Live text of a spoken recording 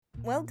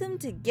Welcome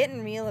to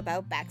Getting Real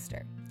About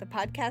Baxter, the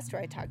podcast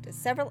where I talk to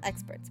several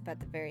experts about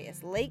the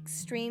various lakes,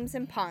 streams,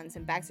 and ponds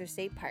in Baxter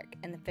State Park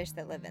and the fish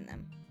that live in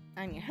them.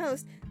 I'm your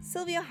host,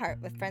 Sylvia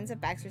Hart with Friends of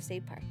Baxter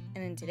State Park,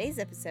 and in today's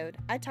episode,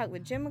 I talk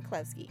with Jim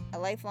McCloskey, a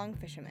lifelong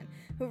fisherman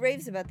who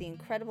raves about the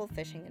incredible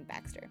fishing in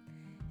Baxter.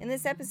 In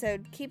this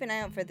episode, keep an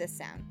eye out for this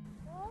sound.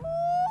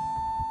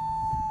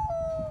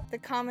 The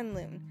common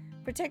loon,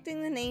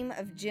 protecting the name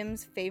of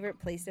Jim's favorite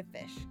place to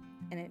fish,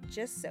 and it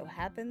just so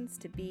happens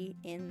to be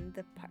in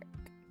the park.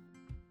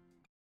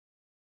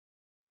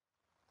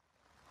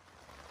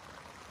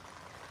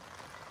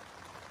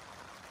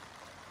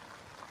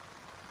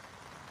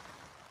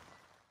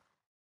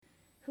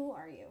 Who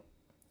are you?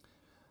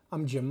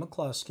 I'm Jim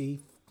McCloskey.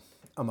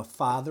 I'm a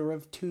father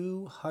of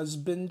two,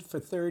 husband for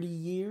 30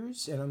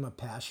 years, and I'm a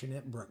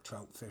passionate brook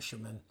trout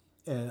fisherman.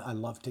 And I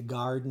love to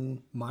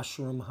garden,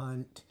 mushroom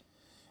hunt,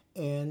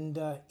 and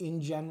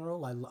in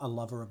general, I'm a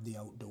lover of the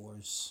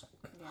outdoors.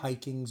 Yeah.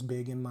 Hiking's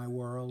big in my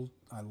world.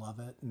 I love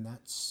it, and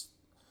that's,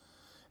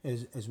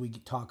 as we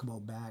talk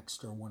about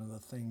Baxter, one of the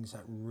things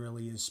that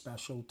really is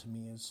special to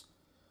me is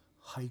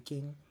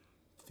hiking,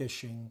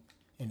 fishing,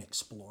 and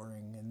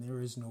exploring, and there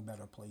is no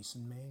better place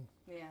in Maine.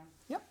 Yeah.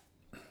 Yep.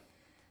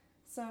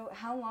 So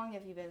how long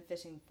have you been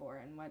fishing for,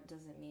 and what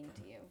does it mean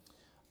to you?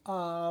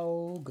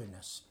 Oh,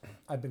 goodness.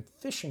 I've been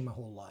fishing my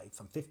whole life.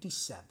 I'm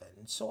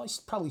 57, so I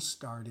probably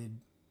started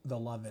the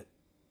love it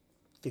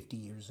 50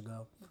 years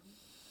ago.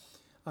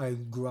 Mm-hmm. I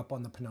grew up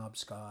on the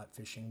Penobscot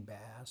fishing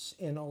bass,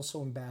 and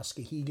also in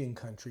Bascahegan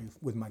country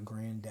with my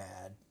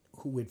granddad,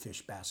 who would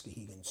fish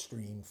Bascahegan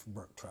stream for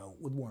brook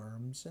trout with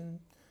worms, and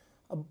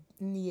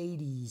in the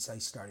 80s, I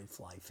started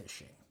fly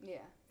fishing.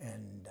 Yeah.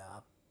 And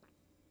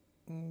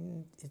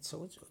it's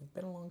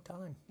been a long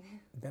time.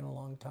 Been a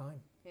long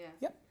time. Yeah.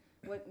 Yep.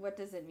 What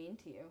does it mean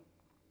to you?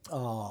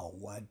 Oh,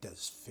 what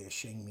does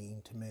fishing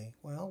mean to me?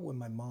 Well, when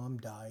my mom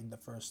died, the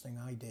first thing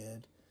I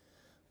did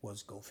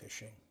was go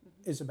fishing.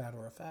 Mm-hmm. As a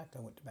matter of fact,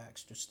 I went to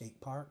Baxter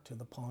State Park, to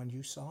the pond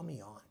you saw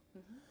me on.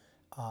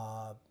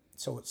 Mm-hmm.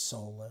 So it's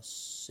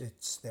solace,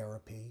 it's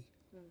therapy.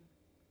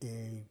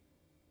 Mm.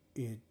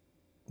 It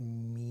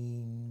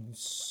means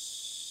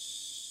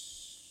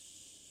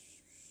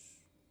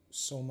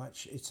so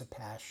much. It's a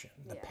passion.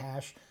 The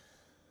passion.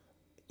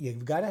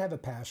 You've got to have a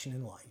passion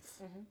in life.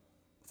 Mm-hmm.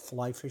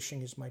 Fly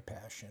fishing is my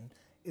passion.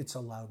 It's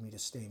allowed me to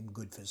stay in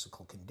good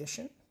physical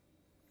condition.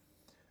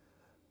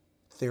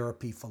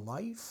 Therapy for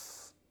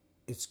life.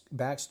 It's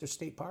Baxter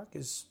State Park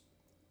is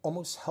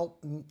almost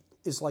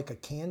is like a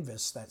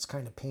canvas that's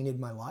kind of painted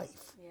my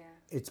life. Yeah.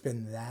 It's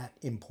been that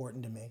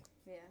important to me.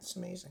 Yeah. It's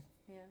amazing.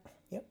 Yeah.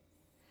 Yep.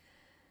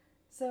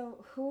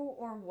 So who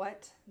or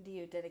what do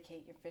you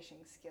dedicate your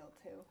fishing skill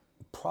to?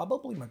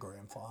 Probably my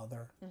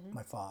grandfather,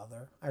 my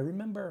father. I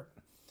remember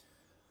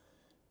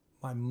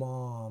my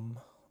mom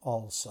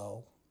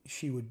also.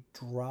 She would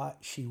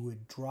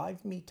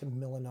drive me to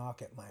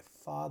Millinocket. My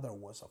father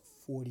was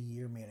a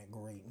 40-year man at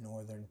Great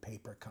Northern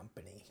Paper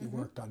Company. He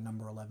worked on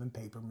number 11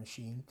 paper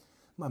machine.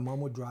 My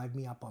mom would drive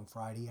me up on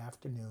Friday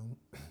afternoon.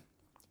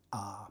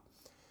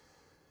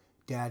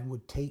 Dad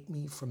would take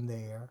me from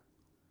there.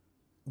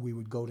 We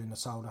would go to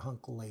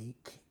Nassauahunk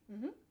Lake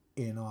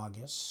in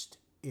August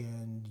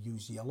and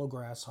use yellow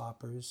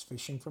grasshoppers,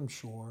 fishing from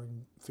shore,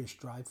 and fish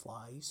dry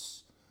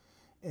flies,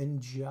 and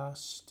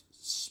just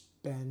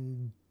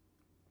spend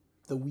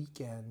the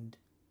weekend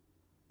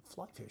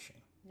fly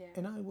fishing. Yeah.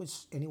 And I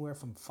was anywhere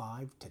from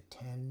 5 to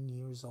 10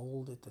 years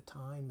old at the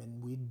time,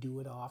 and we'd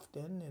do it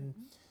often. And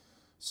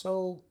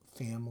so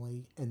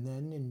family. And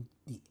then in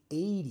the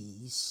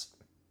 80s,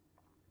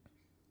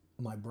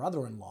 my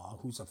brother-in-law,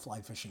 who's a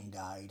fly fishing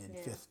guide and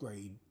fifth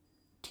grade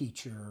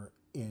teacher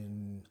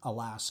in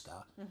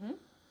Alaska,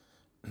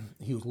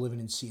 he was living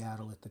in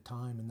Seattle at the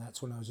time, and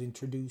that's when I was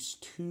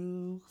introduced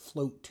to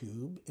float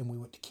tube, and we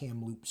went to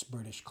Kamloops,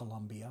 British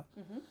Columbia,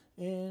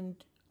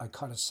 and I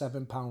caught a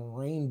 7-pound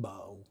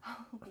rainbow.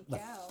 Holy the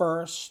cow.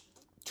 First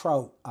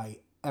trout I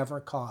ever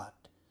caught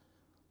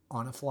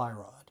on a fly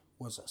rod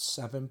was a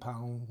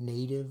 7-pound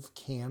native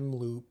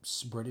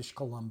Kamloops, British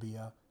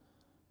Columbia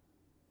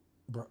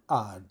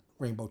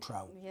rainbow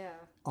trout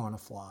on a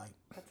fly.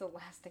 That's a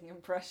lasting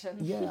impression.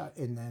 Yeah,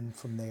 and then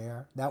from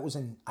there, that was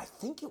I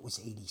think it was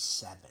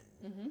 87.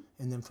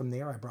 And then from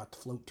there, I brought the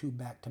float tube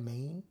back to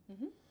Maine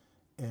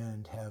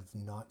and have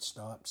not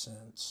stopped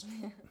since.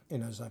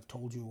 And as I've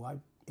told you,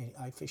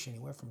 I fish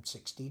anywhere from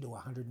 60 to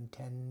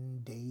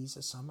 110 days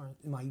a summer.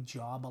 My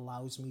job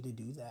allows me to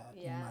do that.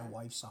 Yeah. And my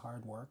wife's a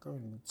hard worker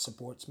and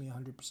supports me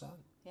 100%.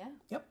 Yeah.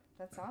 Yep.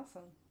 That's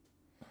awesome.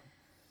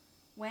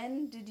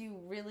 When did you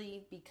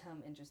really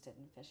become interested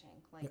in fishing?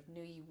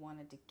 Knew you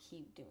wanted to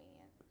keep doing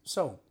it?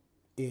 So,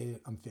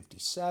 I'm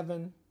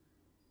 57.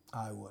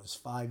 I was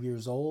 5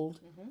 years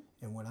old.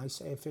 And when I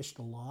say I fished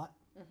a lot,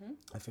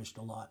 I fished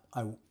a lot.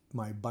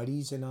 My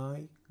buddies and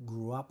I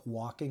grew up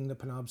walking the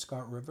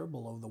Penobscot River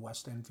below the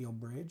West Enfield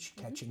Bridge,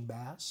 catching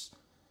bass,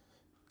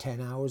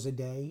 10 hours a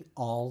day,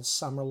 all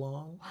summer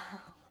long. Wow.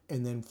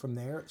 And then from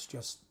there, it's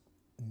just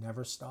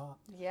never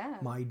stopped. Yeah.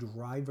 My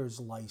driver's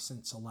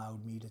license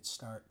allowed me to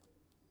start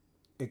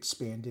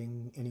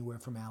expanding anywhere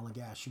from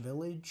Allagash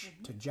Village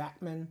to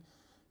Jackman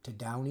to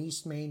down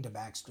East Main to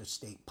Baxter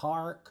State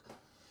Park.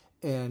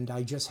 And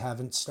I just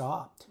haven't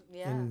stopped.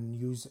 And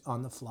use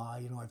on the fly.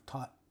 You know, I've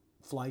taught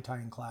fly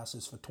tying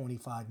classes for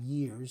 25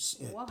 years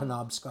at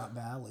Penobscot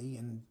Valley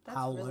and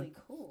Howland. That's really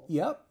cool.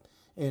 Yep.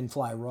 And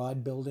fly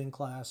rod building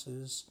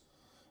classes.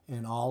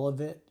 And all of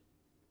it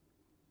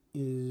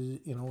is,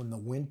 you know, in the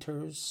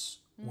winters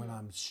when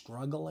I'm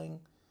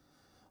struggling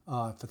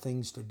for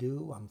things to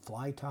do, I'm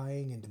fly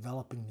tying and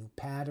developing new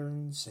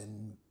patterns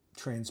and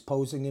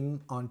transposing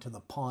them onto the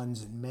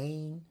ponds in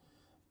Maine,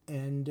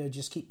 and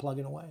just keep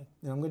plugging away.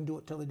 And I'm going to do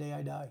it till the day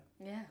I die.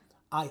 Yeah.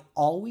 I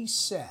always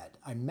said,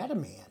 I met a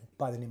man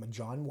by the name of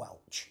John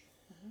Welch.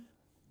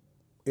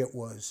 It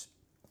was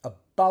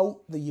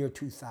about the year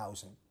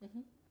 2000.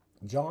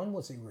 John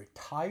was a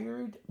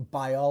retired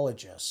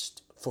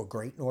biologist for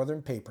Great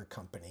Northern Paper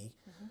Company,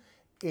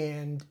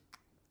 and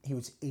he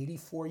was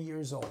 84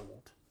 years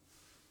old,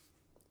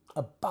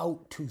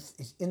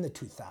 in the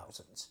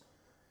 2000s.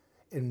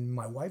 And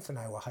my wife and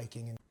I were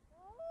hiking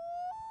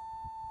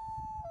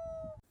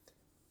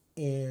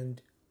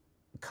and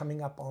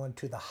coming up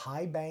onto the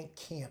High Bank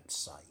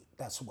campsite.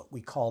 That's what we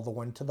call the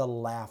one to the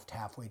left,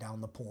 halfway down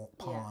the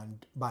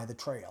pond by the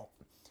trail.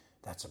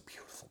 That's a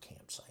beautiful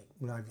campsite.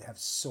 I have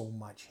so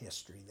much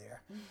history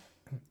there.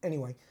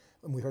 Anyway,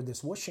 when we heard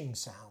this whooshing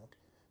sound,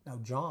 now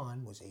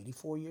John was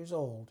 84 years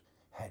old,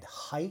 had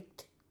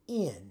hiked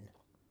in,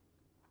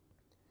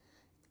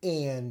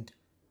 and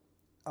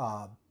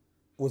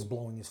was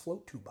blowing his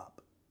float tube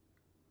up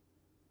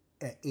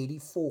at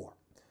 84.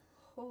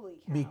 Holy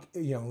cow.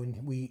 You know,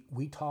 and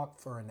we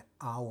talked for an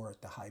hour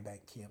at the High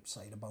Bank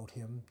campsite about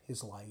him,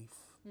 his life,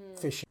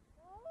 fishing.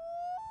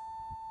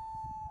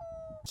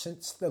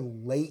 Since the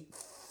late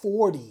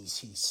 40s,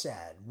 he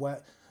said.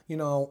 What, you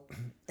know,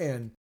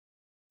 and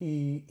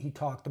he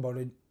talked about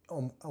it,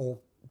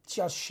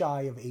 just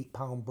shy of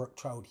 8-pound brook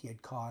trout he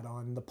had caught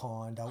on the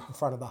pond out in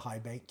front of the High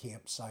Bank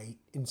campsite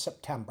in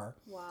September.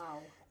 Wow.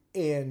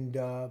 And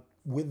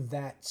with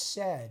that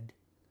said,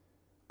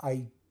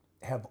 I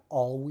have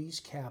always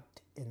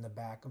kept in the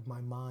back of my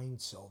mind,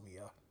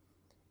 Sylvia,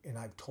 and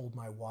I've told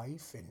my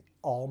wife and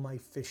all my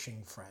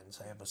fishing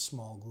friends, I have a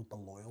small group of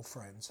loyal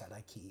friends that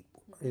I keep,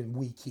 and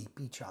we keep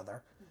each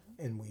other,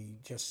 and we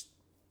just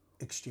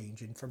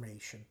exchange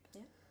information.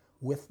 Yeah.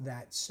 With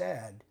that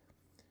said,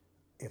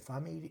 if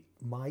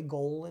my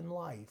goal in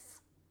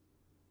life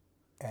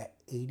at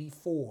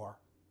 84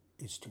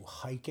 is to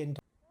hike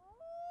into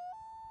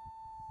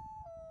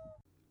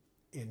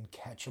and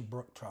catch a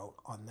brook trout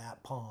on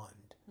that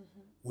pond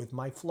with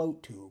my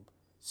float tube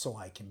so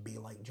I can be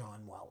like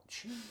John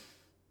Welch.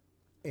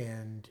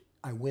 And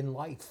I win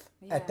life.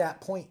 Yeah. At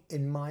that point,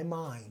 in my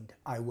mind,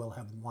 I will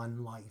have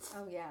won life.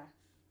 Oh, yeah.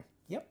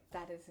 Yep.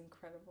 That is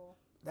incredible.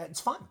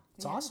 That's fun.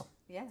 It's awesome.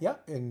 Yeah.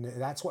 Yep. And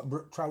that's what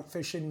brook trout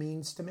fishing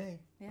means to me.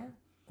 Yeah.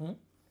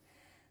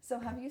 So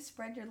have you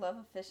spread your love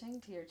of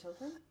fishing to your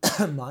children?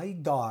 My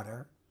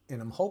daughter,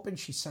 and I'm hoping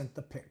she sent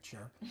the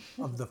picture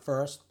of the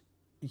first,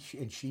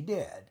 and she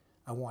did.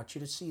 I want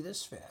you to see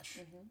this fish.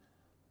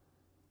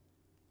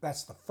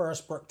 That's the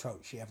first brook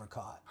trout she ever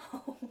caught.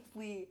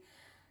 Holy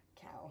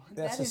cow.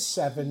 That's a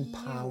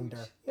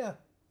 7-pounder. Yeah,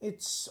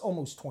 it's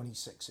almost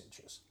 26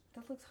 inches.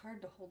 That looks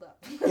hard to hold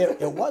up.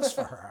 It was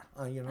for her,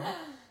 you know.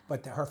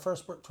 But her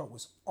first brook trout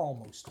was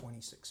almost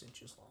 26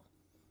 inches long.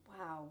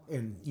 Wow.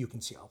 And you can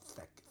see how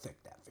thick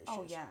that fish is.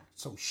 Oh, yeah.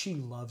 So she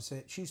loves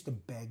it. She used to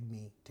beg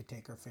me to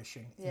take her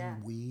fishing. Yeah.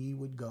 And we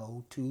would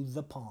go to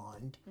the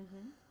pond.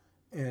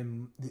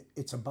 And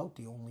it's about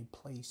the only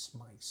place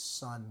my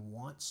son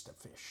wants to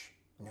fish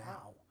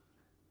now.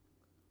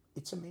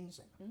 It's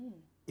amazing.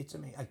 It's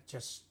amazing. I'm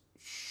just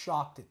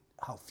shocked at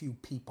how few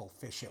people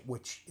fish it,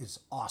 which is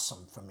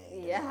awesome for me,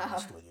 to be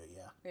honest with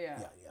you. Yeah.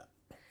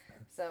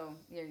 So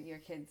your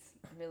kids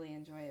really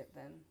enjoy it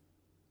then?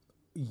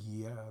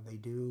 Yeah, they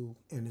do.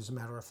 And as a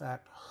matter of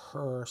fact,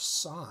 her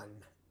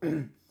son,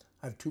 I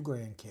have 2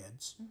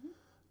 grandkids,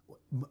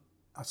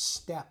 a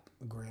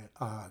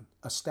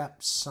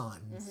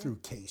stepson through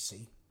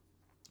Casey,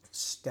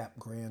 step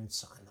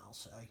grandson, I'll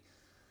say.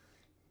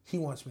 He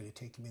wants me to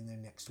take him in there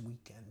next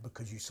weekend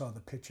because you saw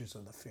the pictures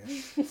of the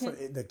fish,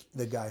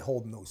 the guy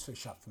holding those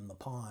fish up from the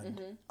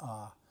pond.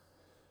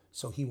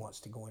 So he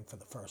wants to go in for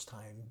the first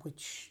time,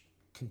 which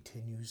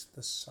continues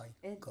the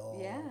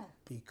cycle.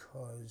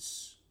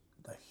 Because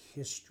the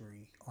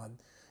history on,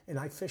 and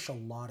I fish a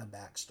lot of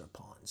Baxter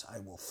ponds, I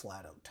will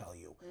flat out tell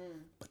you.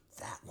 But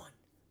that one,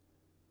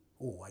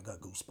 oh, I got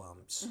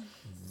goosebumps.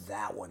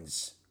 That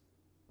one's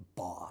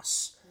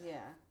boss. Yeah.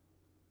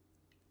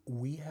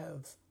 We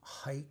have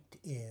hiked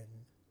in,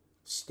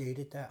 stayed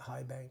at that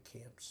High Bank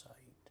campsite,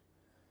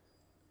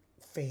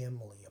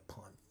 family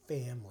upon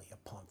family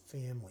upon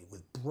family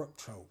with brook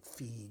trout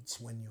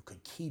feeds when you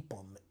could keep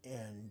them,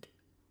 and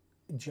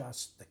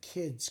just the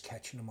kids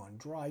catching them on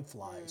dry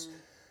flies.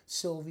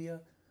 Sylvia,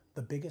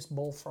 the biggest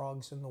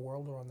bullfrogs in the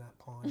world are on that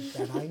pond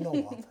that I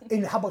know of.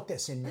 And how about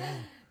this, in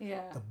Maine?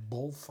 Yeah. The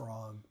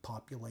bullfrog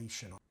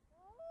population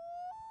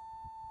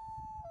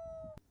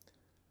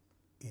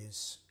is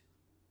is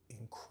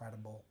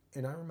incredible.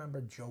 And I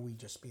remember Joey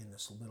just being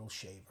this little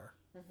shaver.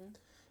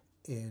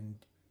 And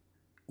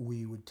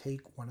we would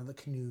take one of the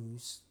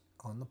canoes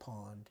on the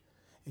pond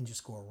and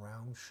just go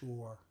around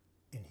shore,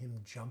 and him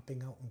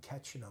jumping out and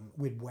catching them.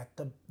 We'd wet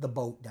the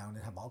boat down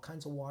and have all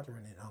kinds of water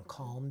in it. On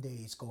calm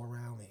days, go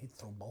around and he'd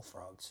throw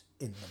bullfrogs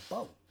in the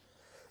boat.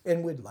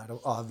 And we'd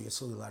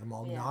obviously let them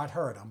all, not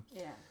hurt them.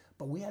 Yeah.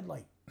 But we had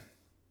like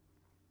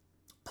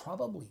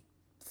probably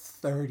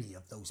 30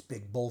 of those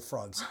big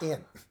bullfrogs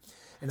in.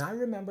 And I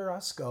remember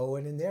us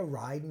going, and they're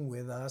riding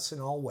with us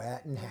and all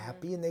wet and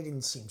happy, and they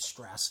didn't seem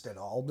stressed at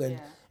all. Then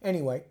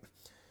anyway,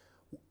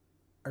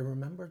 I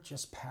remember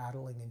just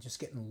paddling and just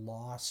getting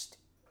lost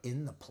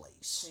in the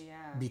place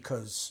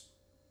because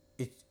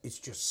it's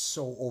just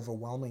so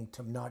overwhelming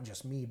to not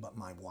just me, but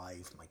my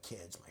wife, my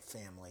kids, my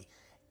family.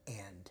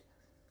 And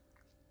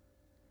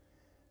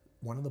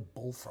one of the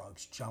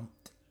bullfrogs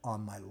jumped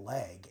on my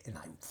leg, and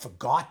I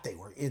forgot they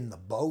were in the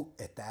boat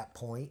at that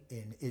point,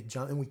 and it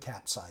jumped, and we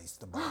capsized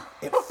the boat.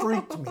 It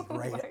freaked me,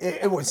 right?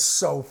 It was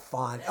so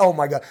fun. Oh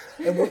my God.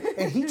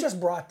 And he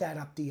just brought that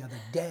up the other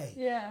day.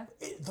 Yeah.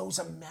 Those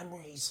are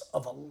memories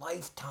of a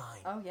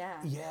lifetime. Oh, yeah.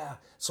 Yeah.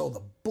 So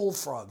the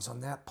bullfrogs on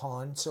that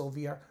pond,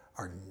 Sylvia,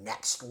 are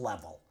next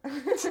level.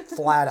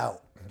 Flat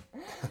out.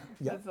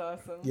 That's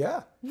awesome.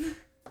 Yeah.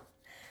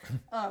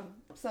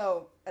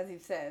 So, as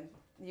you've said,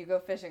 you go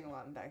fishing a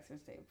lot in Baxter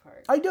State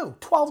Park. I do,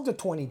 12 to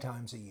 20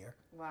 times a year.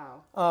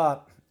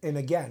 Wow. And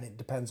again, it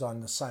depends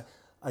on the size.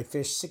 I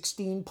fish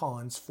 16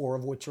 ponds, 4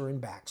 of which are in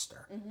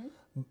Baxter.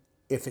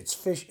 If it's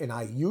fish, and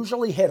I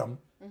usually hit them,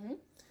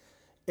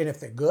 and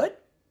if they're good,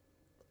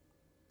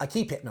 I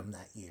keep hitting them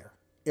that year.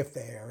 If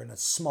they're in a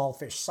small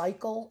fish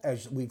cycle,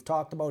 as we've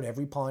talked about,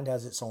 every pond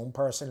has its own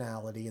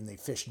personality, and they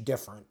fish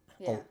different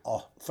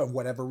for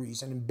whatever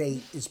reason, and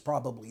bait is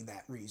probably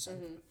that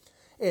reason.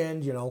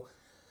 And,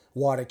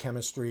 water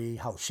chemistry,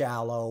 how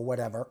shallow,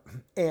 whatever.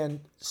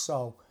 And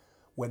so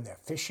when they're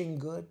fishing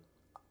good,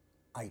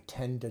 I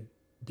tend to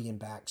be in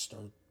Baxter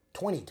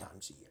 20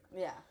 times a year.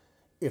 Yeah.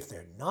 If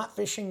they're not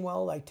fishing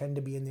well, I tend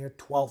to be in there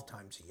 12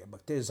 times a year.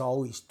 But there's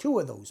always 2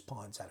 of those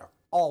ponds that are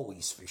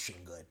always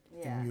fishing good.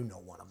 Yeah. And you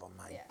know one of them.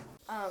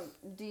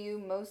 Do you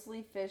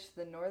mostly fish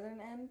the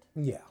northern end?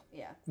 Yeah.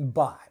 Yeah.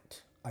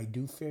 But I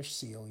do fish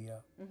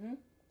Celia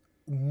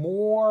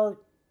more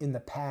in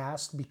the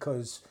past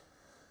because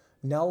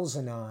Nels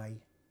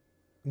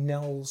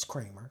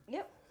Kramer.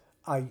 Yep.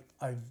 I've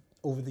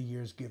over the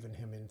years given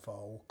him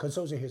info because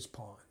those are his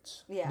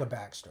ponds. Yeah. The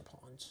Baxter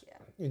ponds. Yeah.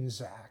 And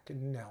Zach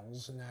and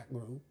Nels and that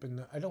group.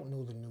 And I don't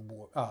know the new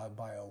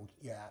bio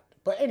yet.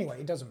 But anyway,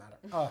 it doesn't matter.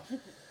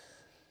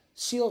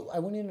 Seal, I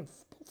went in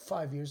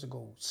 5 years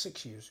ago,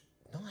 6 years.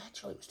 No,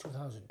 actually it was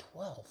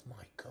 2012.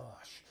 My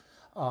gosh.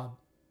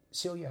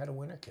 Celia had a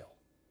winter kill.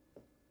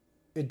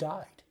 It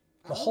died.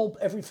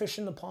 Every fish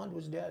in the pond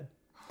was dead.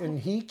 And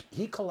he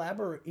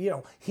corroborated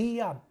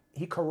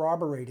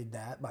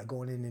that by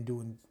going in and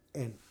doing,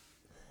 and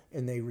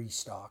they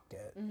restocked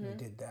it and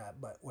did that.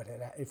 But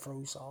it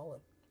froze solid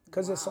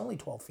because it's only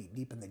 12 feet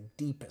deep in the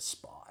deepest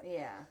spot.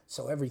 Yeah.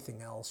 So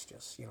everything else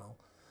just,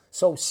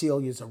 So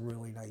Celia's a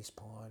really nice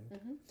pond.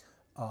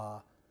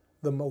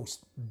 The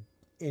most,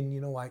 and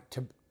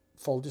to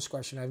full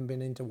discretion, I haven't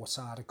been into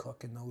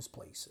Wasatacook and those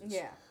places.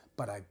 Yeah.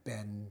 But I've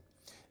been,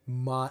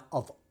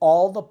 of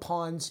all the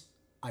ponds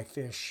I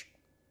fish,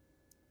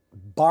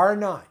 bar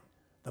none,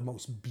 the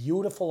most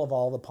beautiful of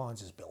all the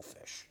ponds is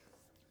Billfish.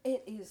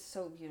 It is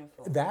so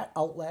beautiful. That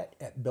outlet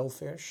at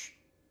Billfish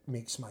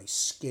makes my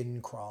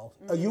skin crawl.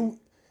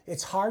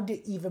 It's hard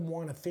to even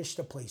want to fish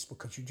the place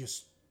because you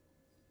just...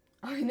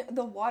 I know,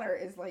 the water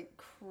is like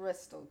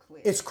crystal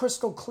clear. It's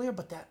crystal clear,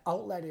 but that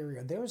outlet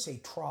area, there's a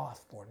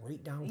trough going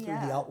right down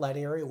through the outlet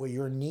area where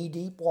you're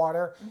knee-deep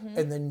water,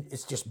 and then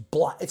it's just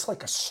it's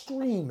like a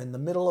stream in the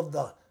middle of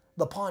the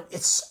pond.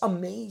 It's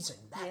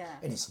amazing.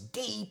 And it's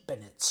deep,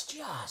 and it's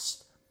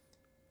just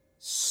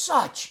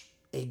such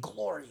a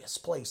glorious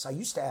place. I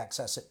used to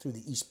access it through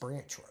the East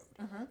Branch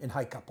Road and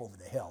hike up over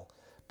the hill,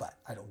 but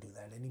I don't do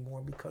that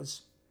anymore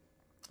because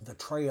the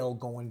trail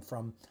going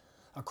from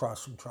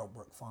across from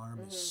Troutbrook Farm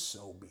is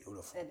so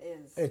beautiful. It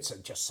is. It's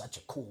just such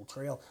a cool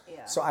trail.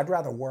 Yeah. So I'd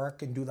rather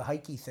work and do the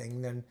hikey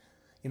thing than,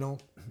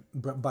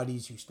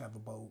 buddies used to have a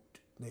boat.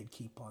 They'd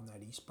keep on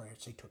that East Branch.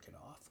 They took it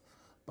off.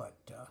 But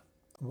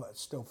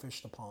still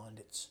fish the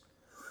pond.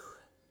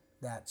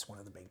 That's one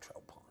of the big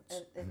trout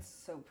ponds. It's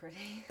so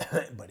pretty.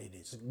 But it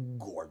is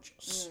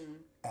gorgeous.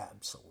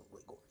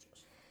 Absolutely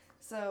gorgeous.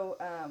 So,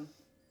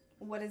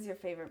 what is your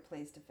favorite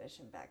place to fish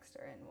in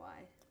Baxter and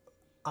why?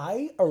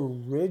 I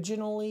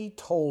originally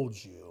told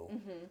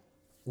you,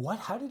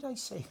 how did I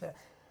say that?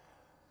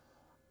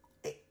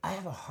 I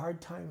have a hard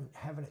time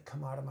having it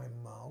come out of my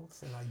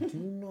mouth, and I do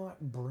not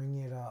bring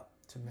it up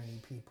to many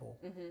people.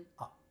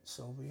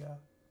 Sylvia,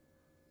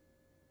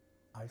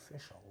 I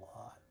fish a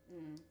lot.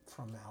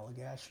 From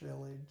Allagash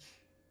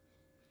Village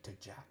to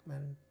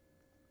Jackman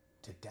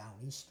to down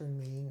eastern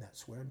Maine.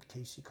 That's where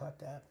Casey caught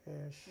that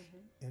fish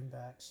in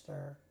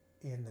Baxter.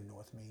 in the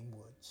North Main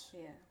Woods.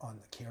 Yeah. On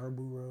the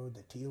Caribou Road,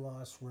 the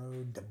Telos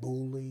Road, the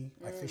Booley.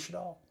 I fish it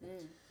all.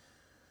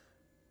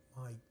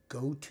 My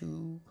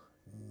go-to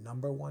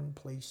number one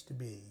place to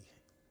be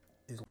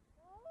is...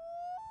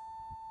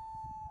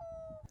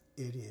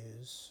 It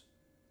is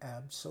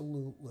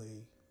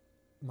absolutely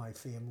my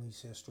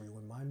family's history.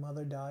 When my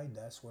mother died,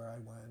 that's where I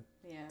went.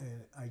 Yeah.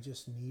 And I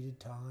just needed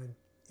time.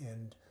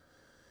 And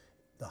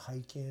the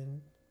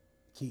hiking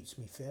keeps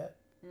me fit.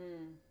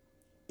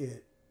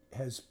 It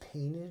has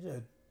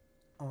painted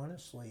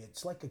honestly,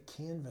 it's like a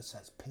canvas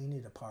that's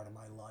painted a part of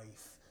my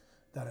life,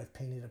 that I've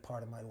painted a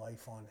part of my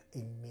life on,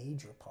 a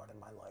major part of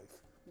my life.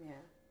 Yeah.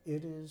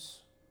 It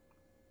is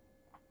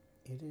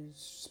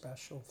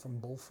special, from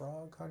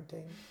bullfrog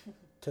hunting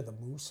to the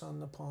moose on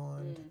the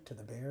pond, to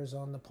the bears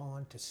on the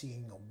pond, to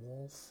seeing a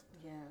wolf,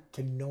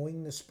 to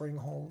knowing the spring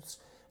holes.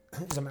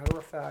 As a matter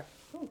of fact,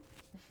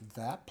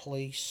 that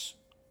place,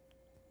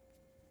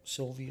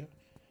 Sylvia,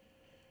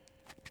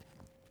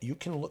 you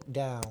can look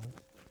down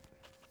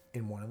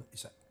in one of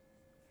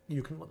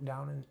you can look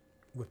down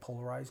with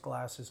polarized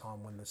glasses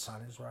on when the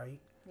sun is right.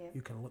 Yeah.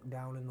 You can look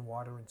down in the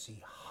water and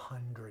see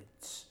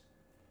hundreds,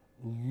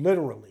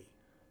 literally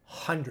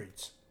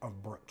hundreds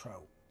of brook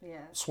trout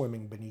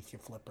swimming beneath your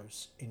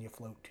flippers in your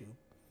float tube.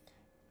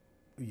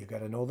 You got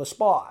to know the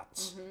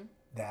spots.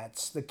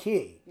 That's the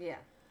key. Yeah.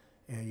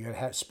 And you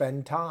got to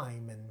spend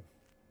time, and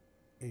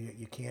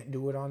you can't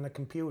do it on the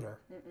computer.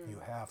 You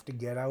have to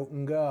get out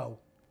and go.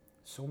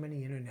 So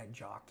many internet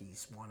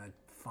jockeys want to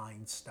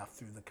find stuff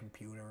through the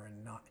computer,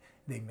 and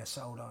they miss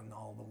out on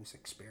all those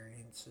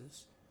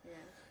experiences. Yeah.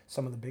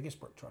 Some of the biggest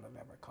brook trout I've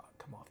ever caught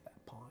come off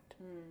that pond.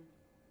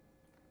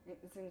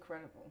 It's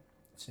incredible.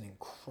 It's an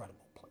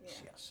incredible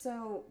place, yes.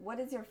 So, what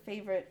is your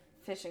favorite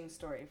fishing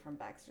story from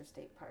Baxter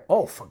State Park?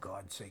 Oh, for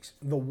God's sakes.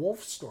 The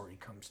wolf story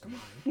comes to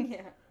mind.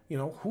 Yeah. You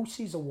know, who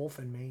sees a wolf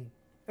in Maine?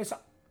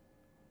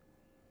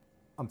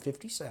 I'm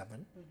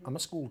 57. I'm a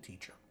school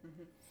teacher.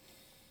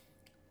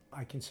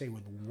 I can say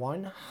with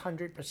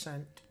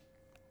 100%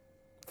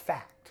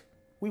 fact,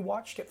 we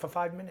watched it for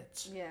 5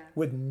 minutes. Yeah.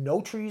 With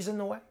no trees in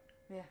the way.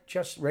 Yeah.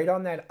 Just right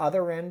on that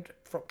other end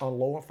on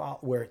Lower Fowler,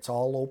 where it's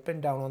all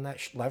open down on that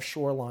left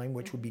shoreline,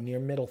 which would be near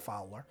Middle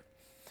Fowler.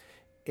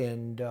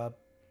 And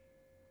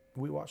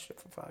we watched it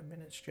for 5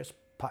 minutes, just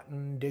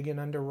putting, digging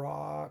under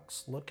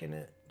rocks, looking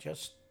at,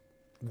 just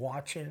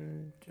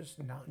watching, just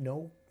not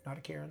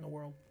a care in the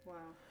world.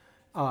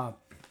 Wow.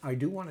 I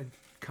do want to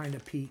kind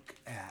of peek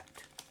at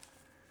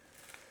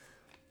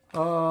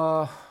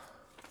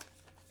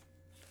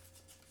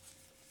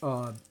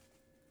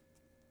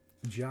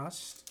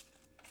just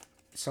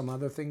some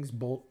other things.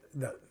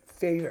 The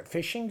favorite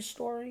fishing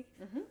story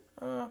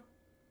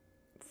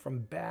from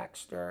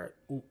Baxter.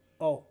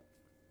 Oh,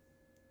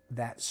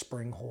 that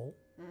spring hole.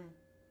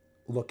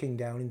 Looking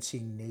down and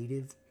seeing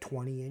native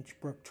 20-inch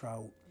brook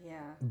trout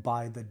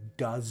by the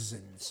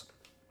dozens.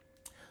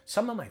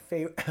 Some of my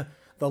favorite...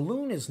 The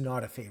Loon is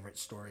not a favorite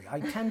story. I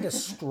tend to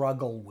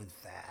struggle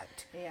with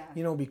that. Yeah.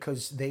 You know,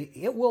 because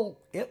it will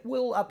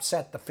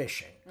upset the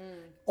fishing.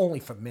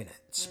 Only for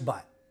minutes.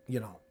 But, you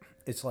know,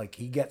 it's like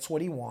he gets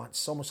what he wants.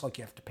 It's almost like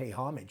you have to pay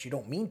homage. You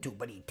don't mean to,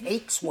 but he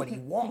takes what he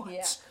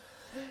wants.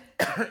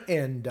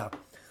 And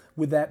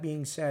with that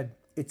being said,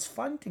 it's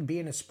fun to be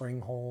in a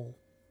spring hole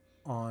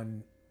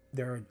on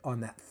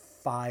that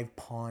 5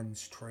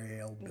 Ponds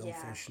Trail,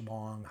 Billfish,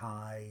 Long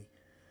High,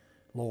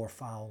 Lower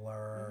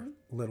Fowler,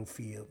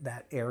 Littlefield,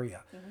 that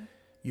area.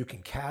 You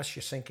can cast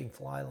your sinking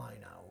fly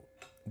line out,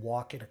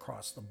 walk it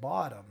across the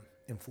bottom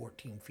in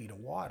 14 feet of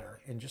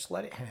water, and just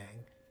let it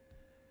hang.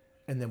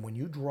 And then when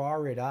you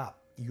draw it up,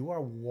 you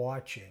are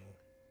watching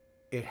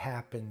it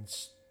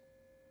happens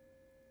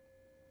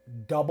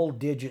double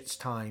digits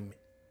times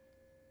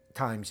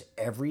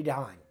every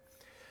time.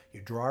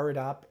 You draw it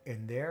up,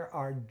 and there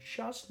are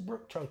just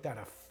brook trout that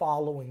are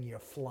following your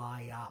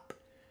fly up.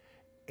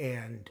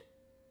 And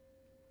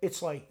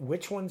it's like,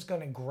 which one's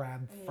going to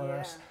grab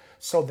first? Yeah.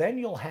 So then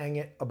you'll hang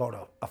it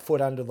about a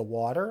foot under the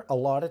water. A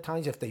lot of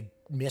times if they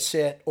miss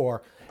it,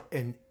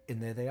 and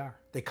there they are.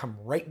 They come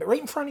right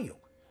in front of you.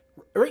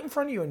 Right in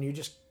front of you, and you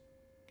just,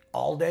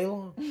 all day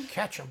long,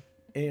 catch them,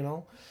 you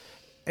know?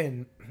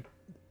 And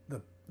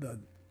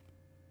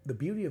the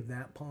beauty of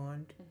that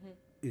pond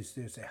is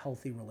there's a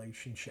healthy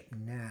relationship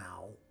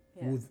now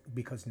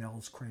because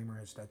Nels Kramer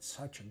has done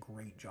such a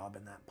great job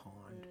in that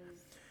pond.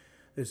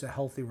 There's a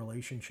healthy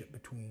relationship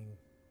between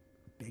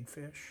big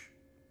fish,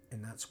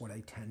 and that's what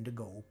I tend to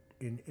go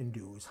in and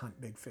do, is hunt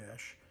big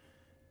fish,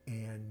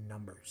 and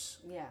numbers.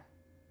 Yeah.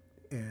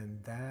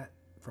 And that,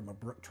 from a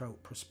brook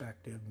trout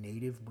perspective,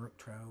 native brook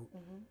trout,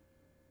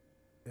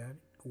 that,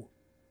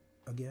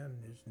 again,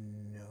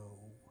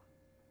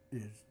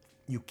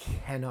 you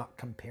cannot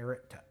compare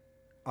it to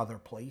other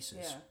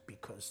places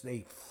because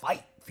they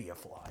fight for your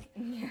fly.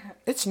 Yeah.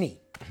 It's neat.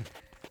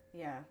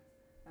 Yeah.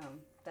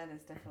 That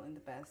is definitely the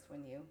best,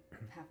 when you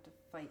have to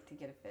fight to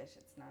get a fish.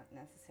 It's not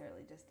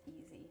necessarily just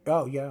easy.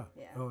 Oh, yeah.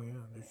 Oh, yeah.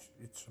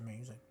 It's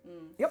amazing.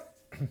 Yep.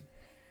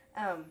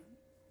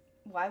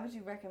 Why would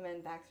you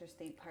recommend Baxter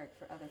State Park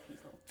for other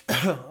people?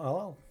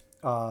 Well,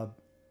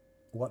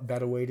 What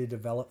better way to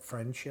develop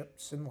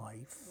friendships in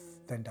life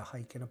than to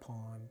hike in a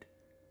pond,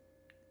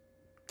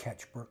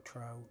 catch brook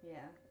trout,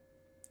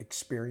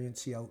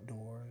 experience the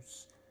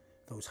outdoors,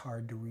 those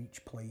hard to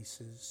reach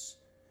places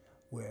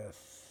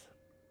with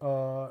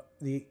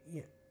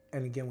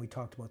and again we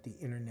talked about the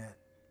internet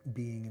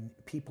being, and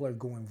people are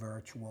going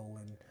virtual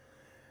and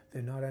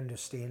they're not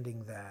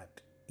understanding that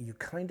you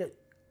kind of,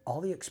 all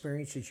the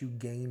experiences you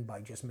gain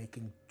by just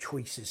making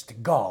choices to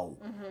go,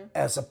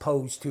 as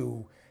opposed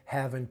to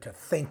having to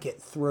think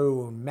it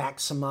through and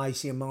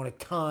maximize the amount of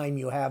time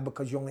you have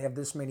because you only have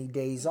this many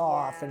days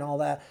off and all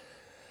that.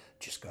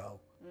 Just go.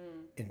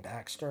 In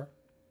Baxter,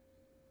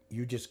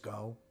 you just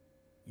go.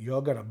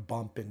 You're going to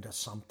bump into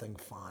something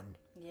fun.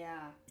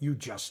 Yeah. You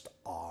just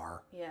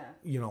are. Yeah.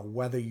 You know,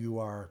 whether you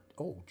are,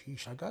 oh,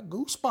 geez, I got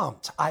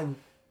goosebumps.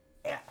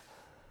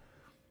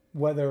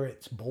 Whether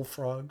it's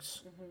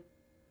bullfrogs,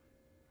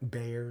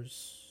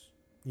 bears,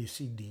 you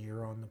see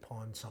deer on the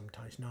pond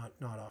sometimes, not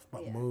off,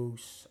 but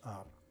moose.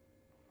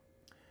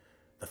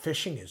 The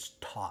fishing is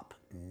top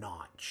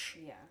notch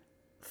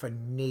for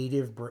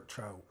native brook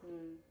trout.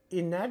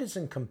 And that is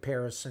in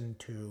comparison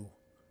to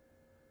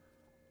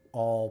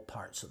all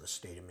parts of the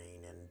state of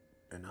Maine,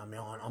 and I'm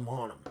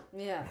on them.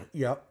 Yeah.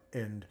 Yep.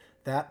 And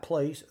that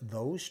place,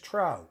 those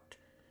trout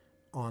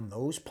on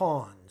those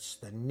ponds,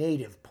 the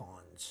native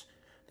ponds,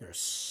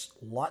 there's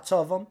lots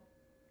of them.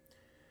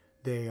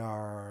 They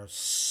are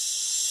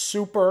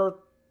super,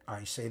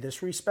 I say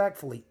this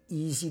respectfully,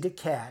 easy to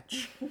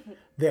catch.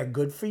 They're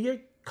good for your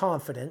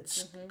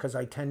confidence because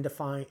I tend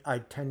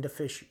to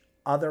fish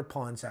other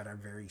ponds that are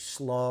very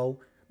slow,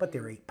 but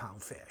they're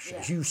 8-pound fish,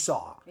 as you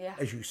saw.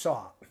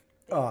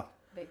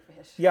 Big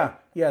fish. Yeah,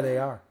 they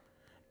are.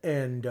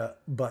 And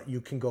but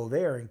you can go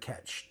there and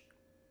catch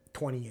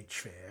 20-inch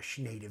fish,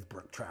 native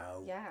brook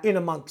trout, in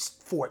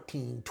amongst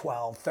 14,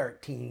 12,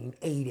 13,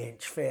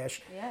 8-inch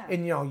fish. Yeah.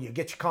 And, you know, you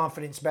get your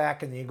confidence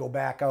back and then you go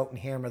back out and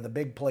hammer the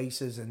big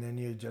places and then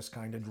you're just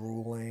kind of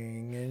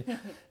drooling. And,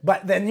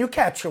 but then you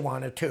catch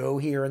one or two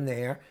here and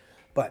there.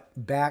 But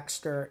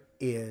Baxter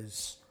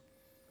is,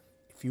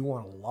 if you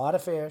want a lot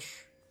of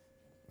fish,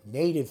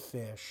 native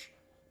fish,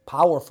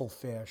 powerful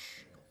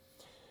fish,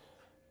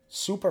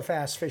 super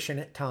fast fishing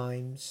at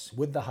times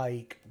with the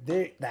hike.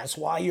 That's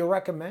why you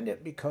recommend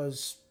it,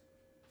 because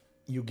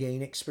you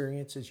gain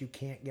experiences you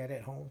can't get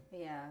at home.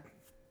 Yeah.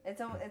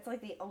 It's like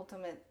the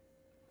ultimate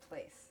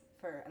place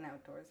for an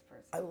outdoors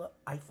person.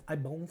 I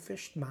bone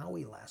fished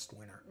Maui last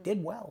winter.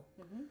 Did well.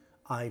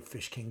 I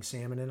fished king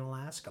salmon in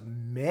Alaska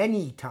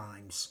many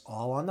times,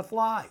 all on the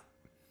fly.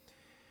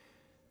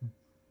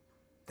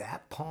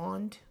 That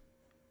pond,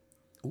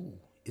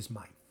 is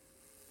my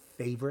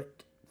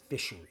favorite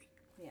fishery.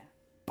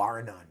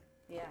 Bar none.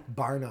 Yeah.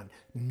 Bar none.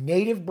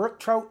 Native brook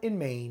trout in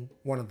Maine,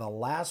 one of the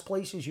last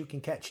places you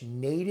can catch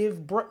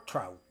native brook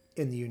trout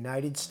in the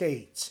United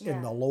States,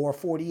 in the lower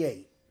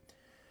 48.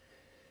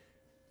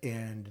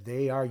 And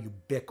they are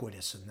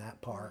ubiquitous in that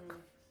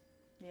park.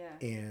 Yeah.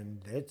 And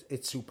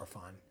it's super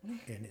fun.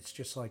 And it's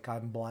just like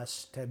I'm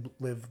blessed to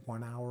live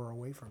 1 hour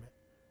away from it.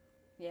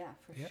 Yeah,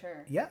 for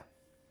sure. Yeah.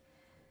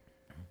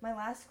 My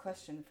last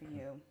question for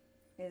you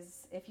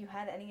is, if you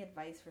had any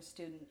advice for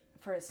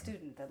a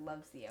student that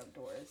loves the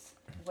outdoors,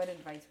 what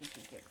advice would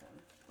you give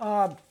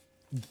them?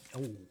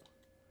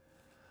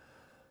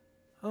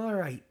 All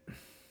right.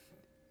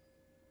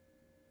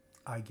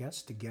 I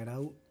guess to get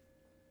out,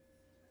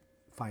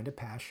 find a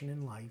passion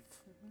in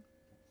life,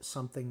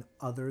 something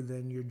other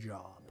than your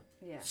job.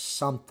 Yeah.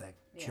 Something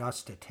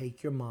just to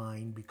take your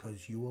mind,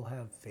 because you will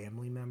have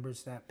family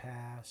members that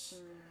pass.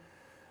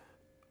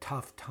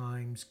 Tough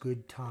times,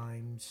 good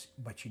times,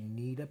 but you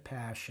need a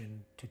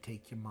passion to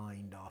take your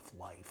mind off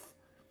life,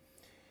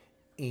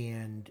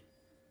 and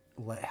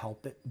let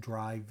it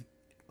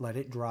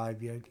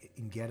drive you,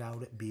 and get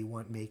out it, be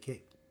one, make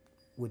it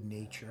with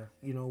nature.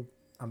 You know,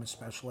 I'm a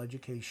special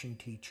education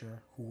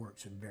teacher who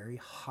works with very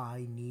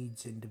high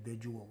needs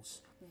individuals.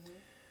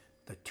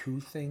 The two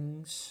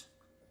things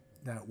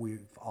that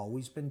we've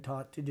always been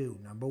taught to do: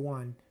 number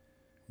one,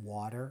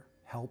 water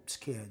helps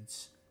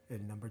kids.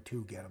 And number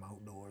two, get them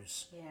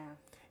outdoors. Yeah.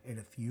 And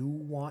if you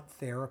want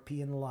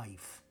therapy in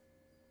life,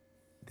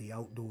 the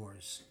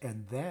outdoors.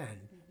 And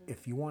then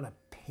if you want to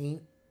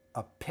paint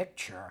a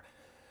picture,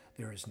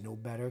 there is no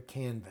better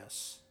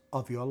canvas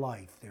of your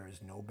life. There is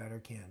no better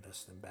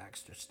canvas than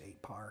Baxter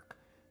State Park,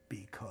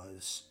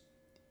 because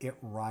it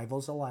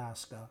rivals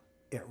Alaska.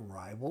 It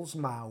rivals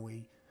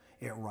Maui.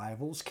 It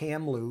rivals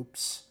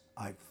Kamloops.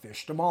 I've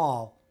fished them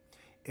all.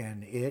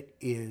 And it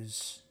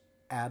is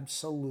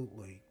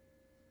absolutely,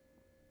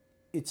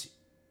 it's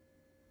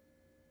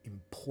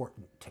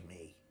important to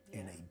me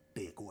in a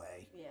big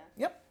way. Yeah.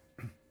 Yep.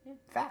 Yeah.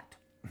 Fact.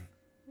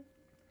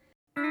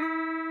 For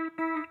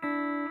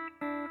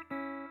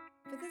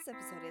this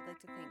episode, I'd like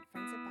to thank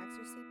Friends of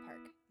Baxter State Park,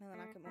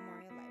 Millinocket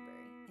Memorial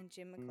Library, and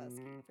Jim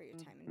McCloskey for your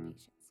time and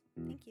patience.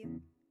 Thank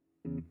you.